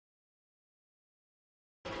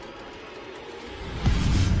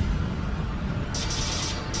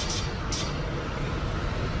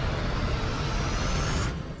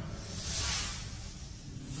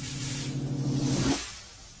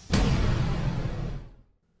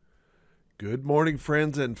Good morning,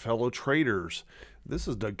 friends and fellow traders. This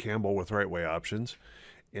is Doug Campbell with Right Way Options,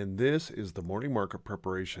 and this is the morning market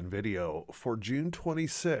preparation video for June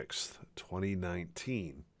 26th,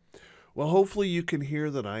 2019. Well, hopefully you can hear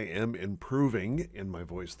that I am improving in my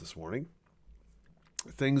voice this morning.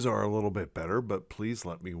 Things are a little bit better, but please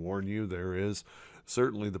let me warn you, there is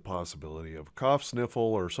certainly the possibility of a cough, sniffle,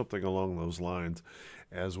 or something along those lines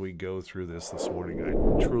as we go through this morning.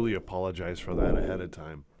 I truly apologize for that ahead of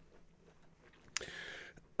time.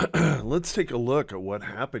 Let's take a look at what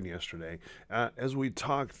happened yesterday. As we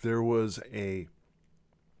talked, there was a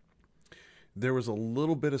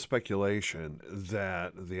little bit of speculation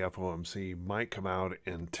that the FOMC might come out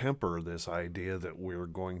and temper this idea that we're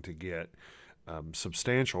going to get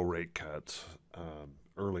substantial rate cuts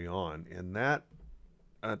early on, and that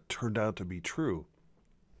turned out to be true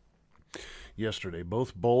yesterday.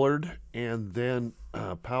 Both Bullard and then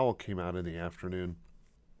Powell came out in the afternoon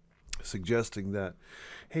suggesting that,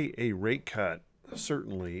 hey, a rate cut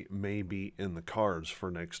certainly may be in the cards for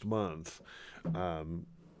next month. Kind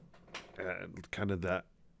of that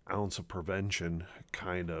ounce of prevention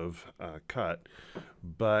kind of cut,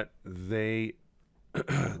 but they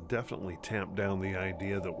definitely tamped down the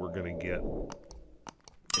idea that we're going to get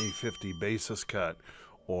a 50 basis cut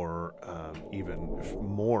or even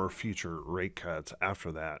more future rate cuts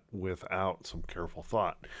after that without some careful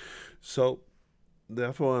thought. So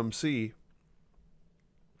the FOMC,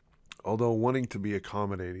 although wanting to be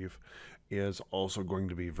accommodative, is also going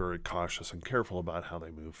to be very cautious and careful about how they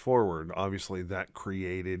move forward. Obviously, that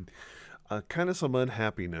created kind of some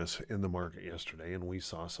unhappiness in the market yesterday, and we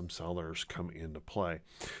saw some sellers come into play.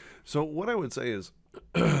 So what I would say is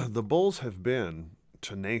the bulls have been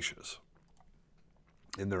tenacious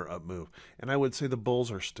in their up move, and I would say the bulls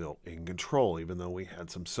are still in control, even though we had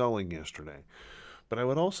some selling yesterday. But I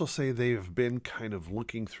would also say they have been kind of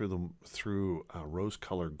looking through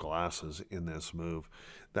rose-colored glasses in this move,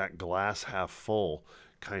 that glass half full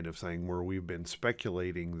kind of thing, where we've been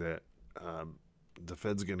speculating that the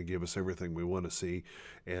Fed's going to give us everything we want to see,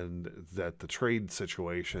 and that the trade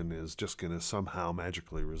situation is just going to somehow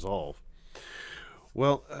magically resolve.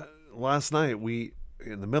 Well, last night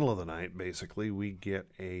in the middle of the night, basically, we get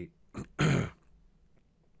a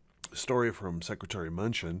story from Secretary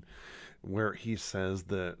Mnuchin, where he says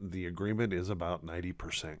that the agreement is about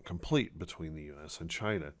 90% complete between the U.S. and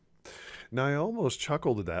China. Now, I almost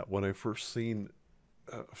chuckled at that when I first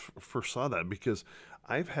saw that, because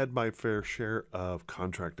I've had my fair share of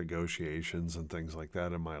contract negotiations and things like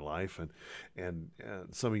that in my life, and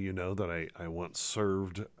some of you know that I once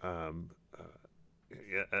served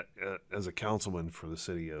as a councilman for the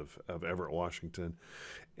city of Everett, Washington,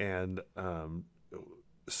 and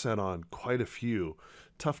sat on quite a few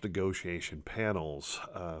tough negotiation panels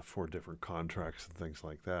for different contracts and things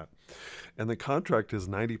like that. And the contract is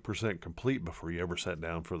 90% complete before you ever sat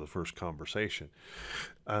down for the first conversation.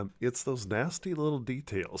 It's those nasty little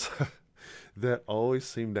details that always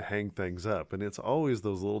seem to hang things up. And it's always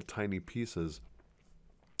those little tiny pieces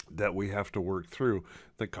that we have to work through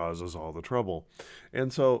that causes all the trouble.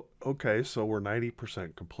 And so, okay, so we're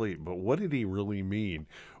 90% complete, but what did he really mean?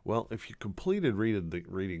 Well, if you completed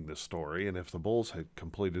reading the story, and if the bulls had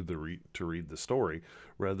completed to read the story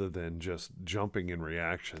rather than just jumping in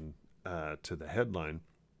reaction to the headline,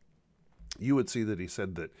 you would see that he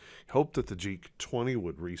said that he hoped that the G20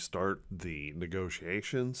 would restart the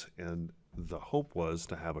negotiations, and the hope was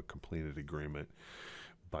to have a completed agreement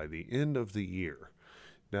by the end of the year.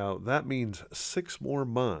 Now, that means 6 more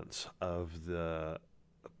months of the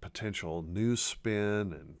potential news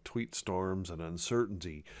spin and tweet storms and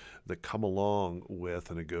uncertainty that come along with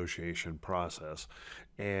a negotiation process.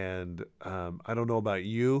 And I don't know about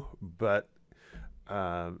you, but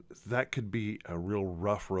that could be a real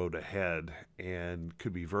rough road ahead and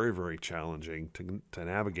could be very, very challenging to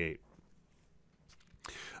navigate.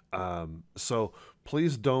 So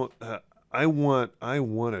please don't... I want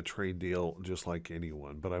a trade deal just like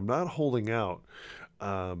anyone, but I'm not holding out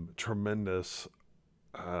tremendous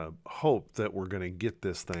hope that we're going to get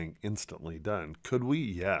this thing instantly done. Could we?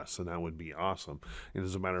 Yes, and that would be awesome. And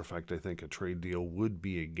as a matter of fact, I think a trade deal would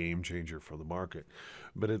be a game changer for the market.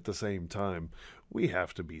 But at the same time, we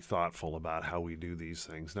have to be thoughtful about how we do these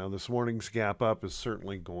things. Now, this morning's gap up is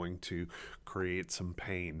certainly going to create some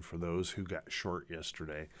pain for those who got short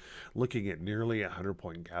yesterday. Looking at nearly a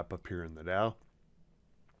 100-point gap up here in the Dow,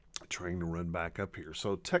 trying to run back up here.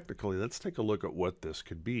 So technically, let's take a look at what this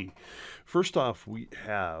could be. First off, we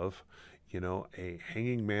have, a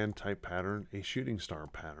hanging man type pattern, a shooting star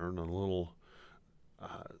pattern, a little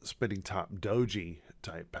spinning top doji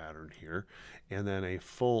type pattern here, and then a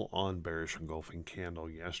full-on bearish engulfing candle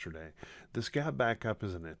yesterday. This gap back up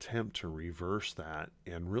is an attempt to reverse that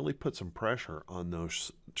and really put some pressure on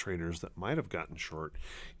those traders that might have gotten short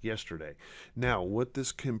yesterday. Now, what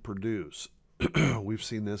this can produce, we've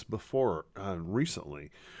seen this before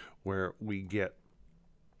recently, where we get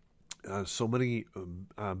so many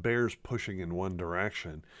bears pushing in one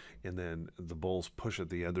direction, and then the bulls push it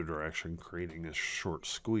the other direction, creating a short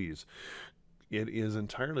squeeze. It is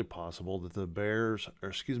entirely possible that that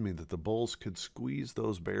the bulls could squeeze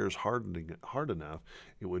those bears hard enough,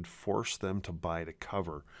 it would force them to buy to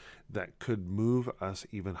cover. That could move us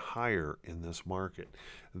even higher in this market.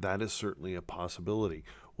 That is certainly a possibility.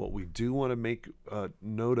 What we do want to make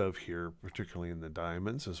note of here, particularly in the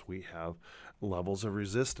diamonds, is we have levels of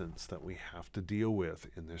resistance that we have to deal with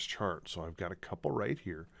in this chart. So I've got a couple right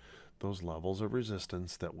here, those levels of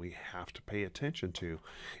resistance that we have to pay attention to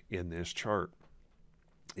in this chart.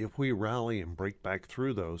 If we rally and break back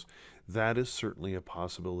through those, that is certainly a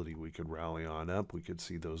possibility. We could rally on up. We could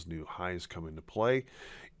see those new highs come into play.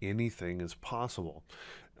 Anything is possible.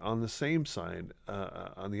 On the same side,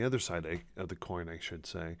 on the other side of the coin, I should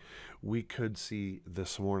say, we could see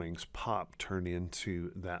this morning's pop turn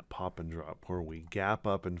into that pop and drop where we gap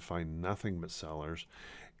up and find nothing but sellers,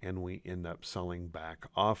 and we end up selling back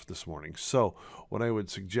off this morning. So what I would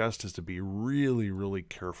suggest is to be really, really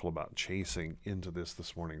careful about chasing into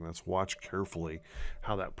this morning. Let's watch carefully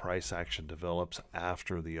how that price action develops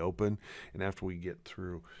after the open and after we get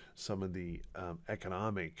through some of the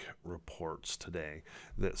economic reports today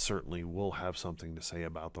that certainly will have something to say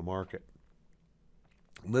about the market.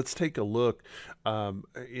 Let's take a look.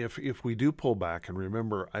 If we do pull back, and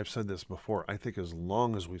remember, I've said this before, I think as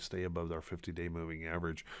long as we stay above our 50-day moving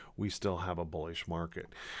average, we still have a bullish market.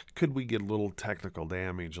 Could we get a little technical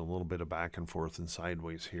damage, a little bit of back and forth and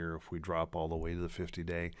sideways here if we drop all the way to the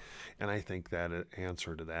 50-day? And I think that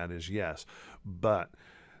answer to that is yes. But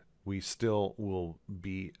we still will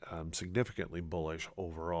be significantly bullish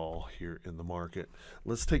overall here in the market.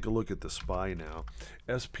 Let's take a look at the SPY now.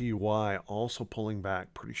 SPY also pulling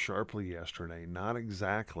back pretty sharply yesterday. Not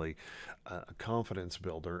exactly a confidence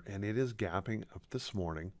builder, and it is gapping up this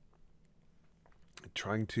morning,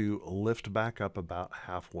 trying to lift back up about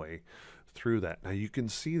halfway through that. Now you can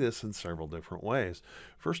see this in several different ways.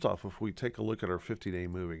 First off, if we take a look at our 50-day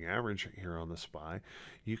moving average here on the SPY,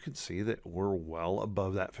 you can see that we're well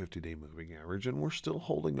above that 50-day moving average, and we're still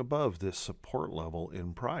holding above this support level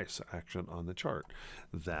in price action on the chart.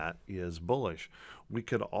 That is bullish. We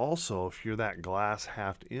could also, if you're that glass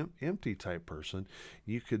half empty type person,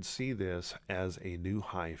 you could see this as a new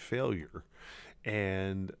high failure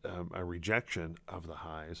and a rejection of the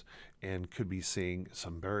highs, and could be seeing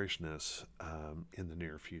some bearishness in the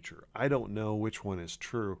near future. I don't know which one is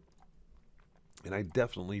true, and I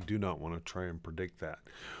definitely do not want to try and predict that.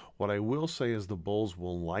 What I will say is the bulls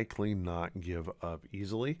will likely not give up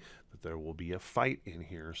easily, that there will be a fight in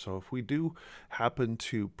here. So if we do happen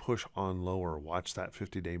to push on lower, watch that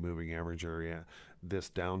 50-day moving average area,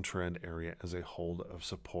 this downtrend area as a hold of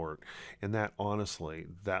support. And that, honestly,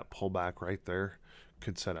 that pullback right there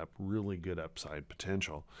could set up really good upside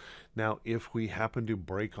potential. Now, if we happen to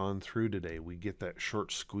break on through today, we get that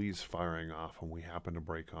short squeeze firing off and we happen to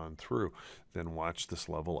break on through, then watch this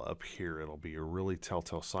level up here. It'll be a really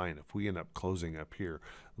telltale sign. If we end up closing up here,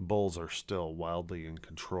 the bulls are still wildly in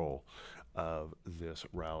control of this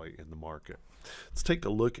rally in the market. Let's take a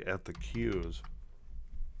look at the Qs.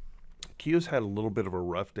 Qs had a little bit of a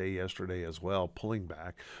rough day yesterday as well, pulling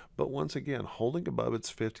back, but once again holding above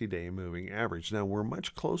its 50-day moving average. Now we're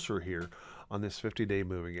much closer here on this 50-day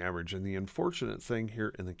moving average, and the unfortunate thing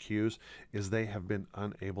here in the Qs is they have been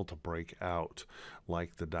unable to break out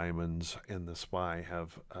like the diamonds and the SPY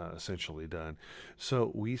have essentially done.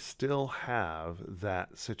 So we still have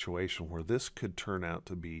that situation where this could turn out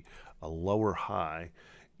to be a lower high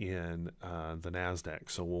in the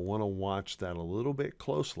NASDAQ. So we'll want to watch that a little bit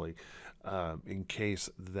closely in case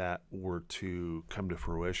that were to come to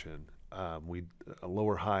fruition. A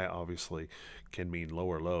lower high obviously can mean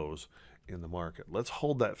lower lows in the market. Let's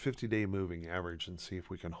hold that 50-day moving average and see if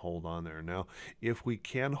we can hold on there. Now, if we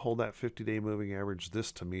can hold that 50-day moving average,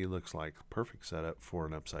 this to me looks like a perfect setup for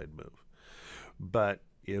an upside move. But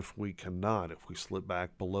if we cannot, if we slip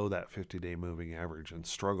back below that 50-day moving average and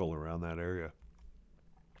struggle around that area,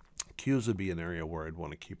 Qs would be an area where I'd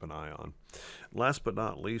want to keep an eye on. Last but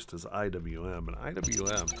not least is IWM. And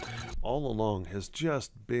IWM all along has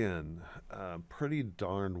just been pretty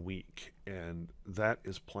darn weak, and that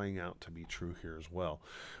is playing out to be true here as well.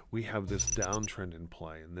 We have this downtrend in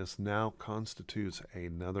play, and this now constitutes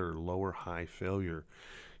another lower high failure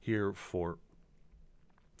here for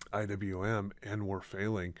IWM, and we're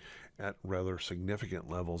failing at rather significant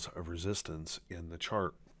levels of resistance in the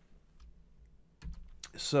chart.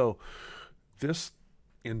 So this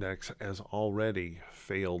index has already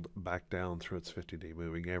failed back down through its 50-day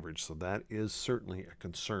moving average, so that is certainly a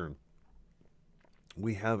concern.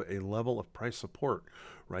 We have a level of price support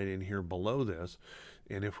right in here below this,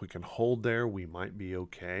 and if we can hold there, we might be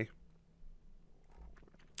okay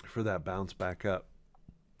for that bounce back up.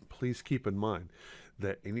 Please keep in mind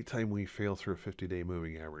that anytime we fail through a 50-day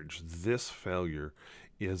moving average, this failure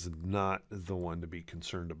is not the one to be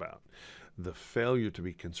concerned about. The failure to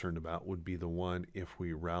be concerned about would be the one if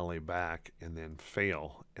we rally back and then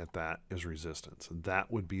fail at that as resistance. That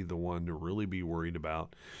would be the one to really be worried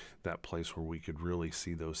about, that place where we could really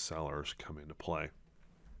see those sellers come into play.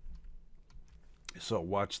 So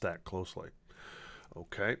watch that closely.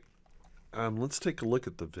 Okay, let's take a look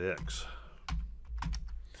at the VIX.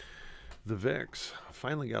 The VIX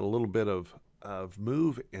finally got a little bit of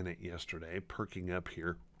move in it yesterday, perking up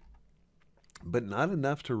here, but not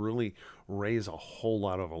enough to really raise a whole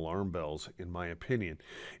lot of alarm bells, in my opinion.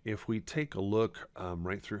 If we take a look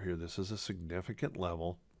right through here, this is a significant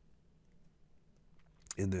level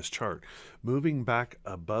in this chart. Moving back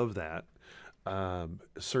above that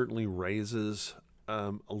certainly raises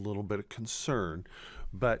a little bit of concern,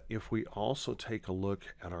 but if we also take a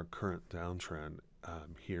look at our current downtrend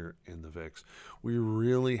here in the VIX, we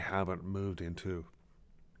really haven't moved into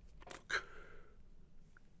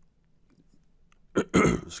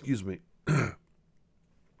excuse me,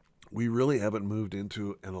 we really haven't moved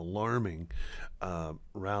into an alarming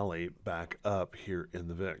rally back up here in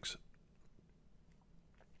the VIX.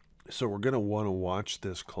 So we're going to want to watch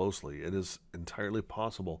this closely. It is entirely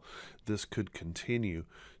possible this could continue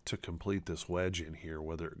to complete this wedge in here,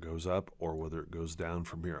 whether it goes up or whether it goes down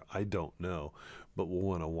from here. I don't know, but we'll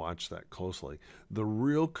want to watch that closely. The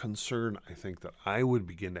real concern I think that I would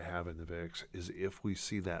begin to have in the VIX is if we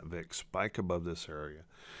see that VIX spike above this area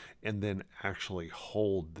and then actually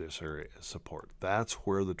hold this area as support. That's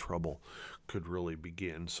where the trouble could really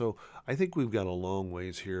begin. So I think we've got a long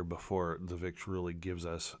ways here before the VIX really gives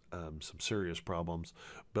us some serious problems,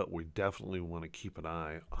 but we definitely want to keep an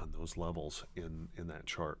eye on those levels in that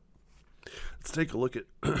chart. Let's take a look at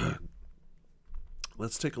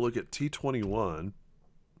let's take a look at T21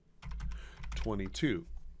 22.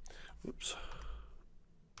 Whoops.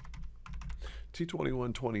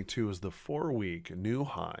 T2122 is the 4-week new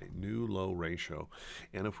high, new low ratio.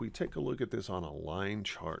 And if we take a look at this on a line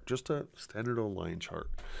chart, just a standard old line chart,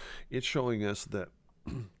 it's showing us that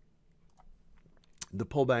the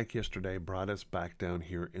pullback yesterday brought us back down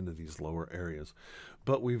here into these lower areas.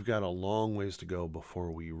 But we've got a long ways to go before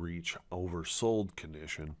we reach oversold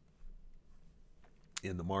condition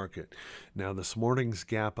in the market. Now, this morning's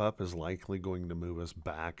gap up is likely going to move us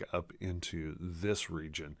back up into this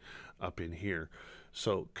region up in here.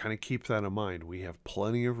 So kind of keep that in mind. We have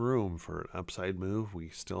plenty of room for an upside move. We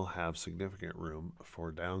still have significant room for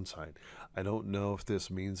downside. I don't know if this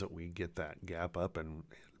means that we get that gap up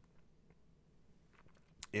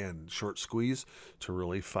and short squeeze to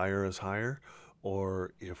really fire us higher,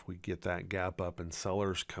 or if we get that gap up and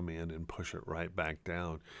sellers come in and push it right back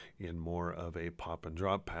down in more of a pop and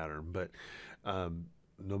drop pattern. But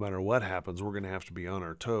no matter what happens, we're going to have to be on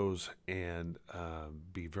our toes and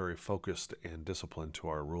be very focused and disciplined to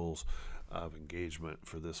our rules of engagement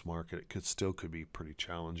for this market. It still could be a pretty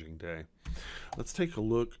challenging day. Let's take a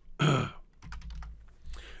look at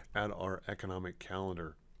our economic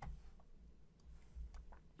calendar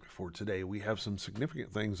for today. We have some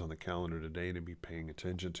significant things on the calendar today to be paying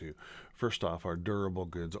attention to. First off, our durable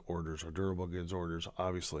goods orders. Our durable goods orders,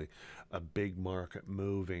 obviously a big market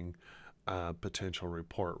moving potential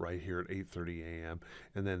report right here at 8:30 a.m.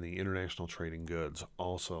 And then the international trading goods,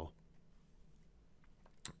 also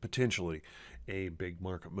potentially a big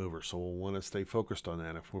market mover. So we'll want to stay focused on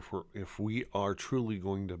that. If we are truly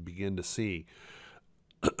going to begin to see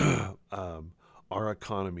our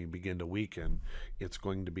economy begin to weaken, it's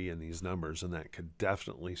going to be in these numbers, and that could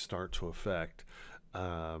definitely start to affect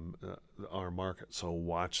our market. So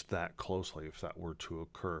watch that closely if that were to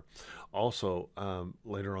occur. Also,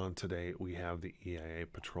 later on today, we have the EIA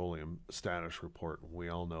petroleum status report. We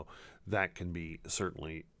all know that can be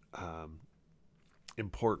certainly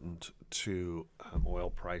important to oil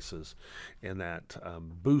prices, and that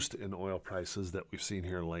boost in oil prices that we've seen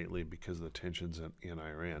here lately because of the tensions in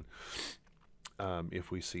Iran. If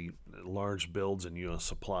we see large builds in U.S.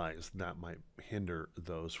 supplies, that might hinder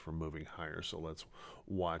those from moving higher. So let's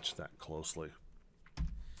watch that closely.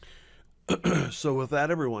 So with that,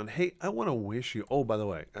 everyone, hey, I want to wish you. Oh, by the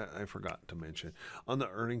way, I forgot to mention on the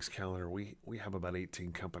earnings calendar, we have about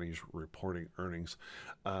 18 companies reporting earnings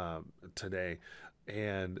today,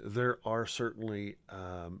 and there are certainly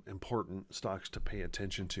important stocks to pay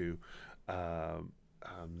attention to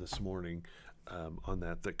this morning. On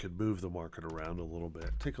that could move the market around a little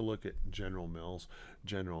bit. Take a look at General Mills.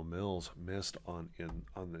 General Mills missed on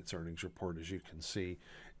its earnings report, as you can see,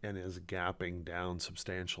 and is gapping down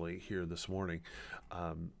substantially here this morning.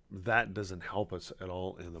 That doesn't help us at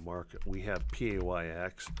all in the market. We have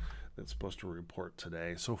PAYX that's supposed to report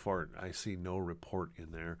today. So far, I see no report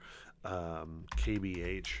in there.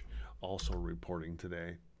 KBH also reporting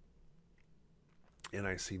today, and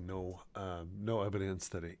I see no evidence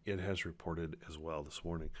that it has reported as well this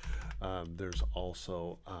morning. There's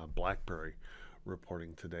also BlackBerry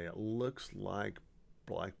reporting today. It looks like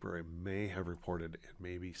BlackBerry may have reported and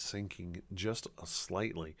maybe sinking just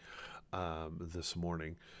slightly this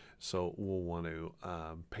morning. So we'll want to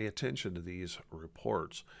pay attention to these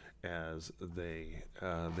reports as they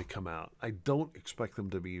come out. I don't expect them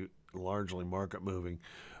to be largely market moving,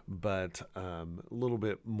 but a little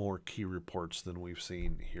bit more key reports than we've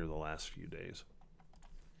seen here the last few days.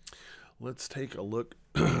 Let's take a look.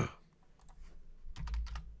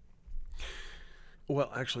 Well,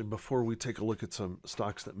 actually, before we take a look at some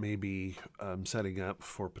stocks that may be setting up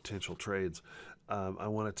for potential trades, I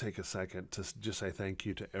want to take a second to just say thank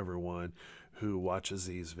you to everyone who watches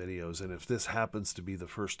these videos. And if this happens to be the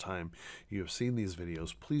first time you have seen these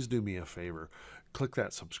videos, please do me a favor. Click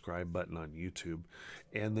that subscribe button on YouTube.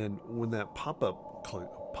 And then when that pop-up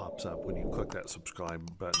pops up, when you click that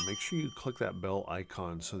subscribe button, make sure you click that bell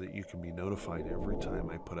icon so that you can be notified every time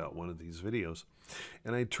I put out one of these videos.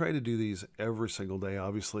 And I try to do these every single day.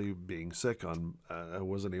 Obviously, being sick, I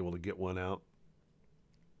wasn't able to get one out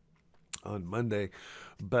on Monday,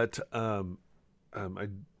 but I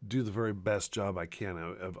do the very best job I can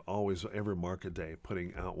of always, every market day,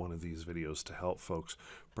 putting out one of these videos to help folks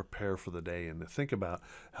prepare for the day and to think about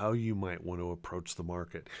how you might want to approach the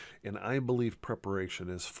market. And I believe preparation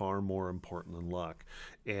is far more important than luck.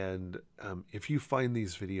 And if you find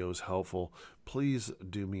these videos helpful, please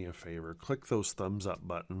do me a favor. Click those thumbs up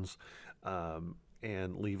buttons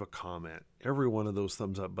and leave a comment. Every one of those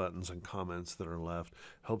thumbs up buttons and comments that are left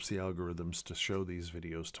helps the algorithms to show these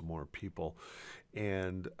videos to more people.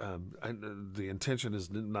 And the intention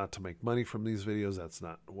is not to make money from these videos. That's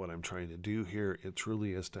not what I'm trying to do here. It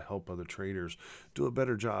truly is to help other traders do a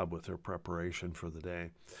better job with their preparation for the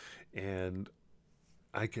day. And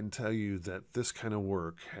I can tell you that this kind of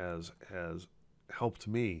work has helped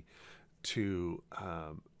me to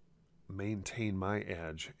maintain my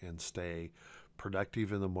edge and stay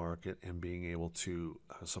productive in the market and being able to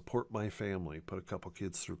support my family, put a couple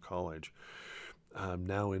kids through college. I'm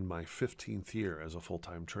now in my 15th year as a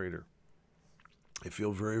full-time trader. I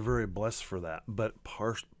feel very, very blessed for that, but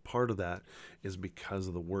part of that is because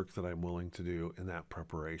of the work that I'm willing to do in that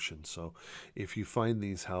preparation. So if you find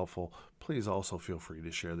these helpful, please also feel free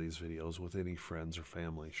to share these videos with any friends or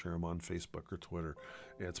family. Share them on Facebook or Twitter.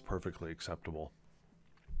 It's perfectly acceptable.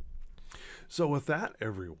 So with that,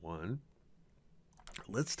 everyone,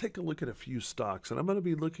 let's take a look at a few stocks. And I'm going to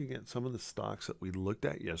be looking at some of the stocks that we looked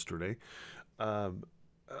at yesterday.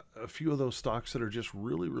 A few of those stocks that are just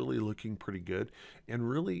really, really looking pretty good and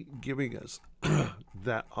really giving us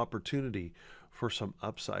that opportunity for some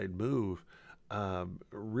upside move.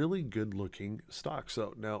 Really good looking stocks.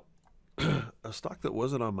 So now, a stock that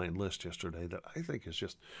wasn't on my list yesterday that I think is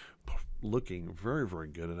just looking very, very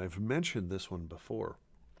good. And I've mentioned this one before.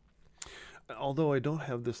 Although I don't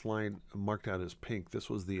have this line marked out as pink, this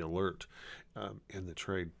was the alert in the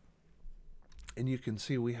trade. And you can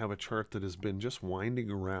see we have a chart that has been just winding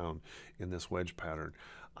around in this wedge pattern.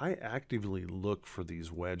 I actively look for these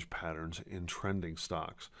wedge patterns in trending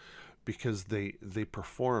stocks because they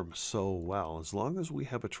perform so well. As long as we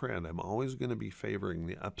have a trend, I'm always going to be favoring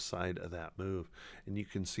the upside of that move. And you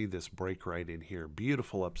can see this break right in here.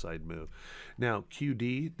 Beautiful upside move. Now,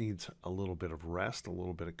 QD needs a little bit of rest, a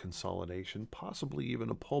little bit of consolidation, possibly even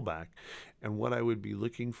a pullback. And what I would be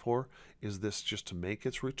looking for is this just to make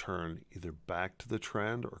its return either back to the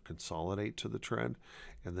trend or consolidate to the trend.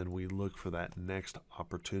 And then we look for that next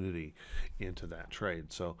opportunity into that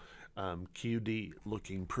trade. So QD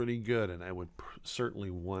looking pretty good, and I would certainly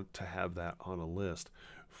want to have that on a list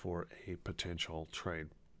for a potential trade.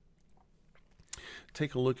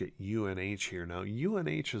 Take a look at UNH here. Now,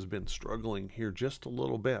 UNH has been struggling here just a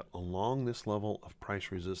little bit along this level of price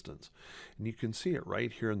resistance. And you can see it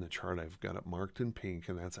right here in the chart. I've got it marked in pink,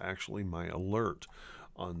 and that's actually my alert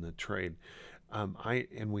on the trade.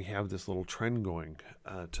 And we have this little trend going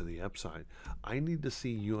to the upside. I need to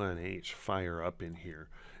see UNH fire up in here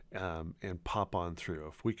and pop on through.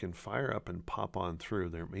 If we can fire up and pop on through,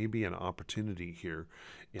 there may be an opportunity here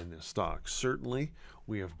in this stock. Certainly,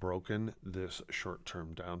 we have broken this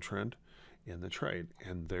short-term downtrend in the trade,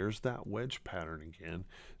 and there's that wedge pattern again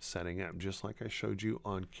setting up, just like I showed you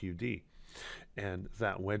on QD. And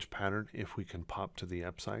that wedge pattern, if we can pop to the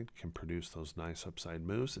upside, can produce those nice upside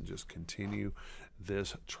moves and just continue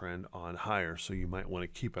this trend on higher. So you might want to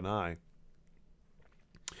keep an eye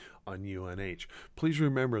on UNH. Please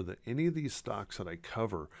remember that any of these stocks that I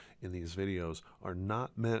cover in these videos are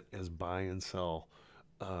not meant as buy and sell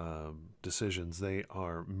decisions. They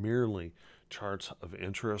are merely charts of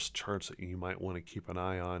interest, charts that you might want to keep an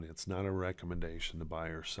eye on. It's not a recommendation to buy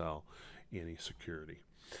or sell any security.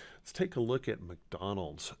 Let's take a look at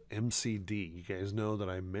McDonald's, MCD. You guys know that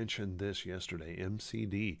I mentioned this yesterday,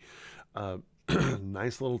 MCD.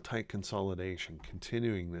 Nice little tight consolidation,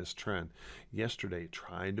 continuing this trend. Yesterday,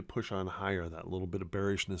 tried to push on higher, that little bit of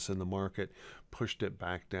bearishness in the market, pushed it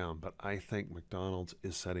back down. But I think McDonald's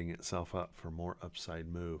is setting itself up for more upside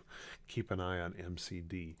move. Keep an eye on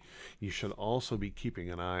MCD. You should also be keeping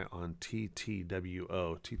an eye on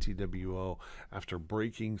TTWO. TTWO, after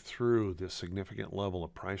breaking through this significant level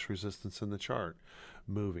of price resistance in the chart,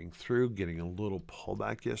 moving through, getting a little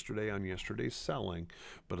pullback yesterday on yesterday's selling,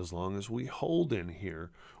 but as long as we hold in here,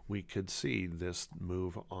 we could see this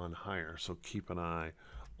move on higher. So keep an eye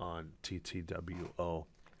on TTWO.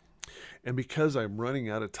 And because I'm running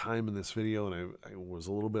out of time in this video, and I was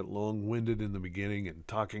a little bit long-winded in the beginning and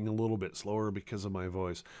talking a little bit slower because of my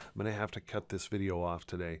voice, I'm going to have to cut this video off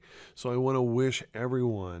today. So I want to wish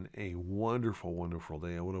everyone a wonderful, wonderful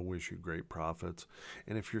day. I want to wish you great profits.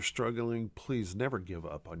 And if you're struggling, please never give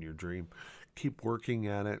up on your dream. Keep working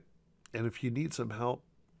at it. And if you need some help,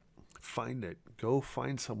 find it. Go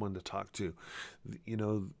find someone to talk to. You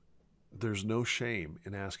know, there's no shame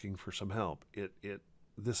in asking for some help.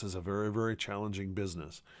 This is a very, very challenging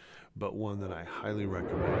business, but one that I highly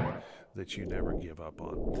recommend that you never give up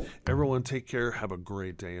on. Everyone, take care. Have a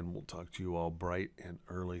great day, and we'll talk to you all bright and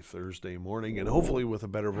early Thursday morning, and hopefully with a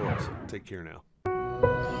better voice. Take care now.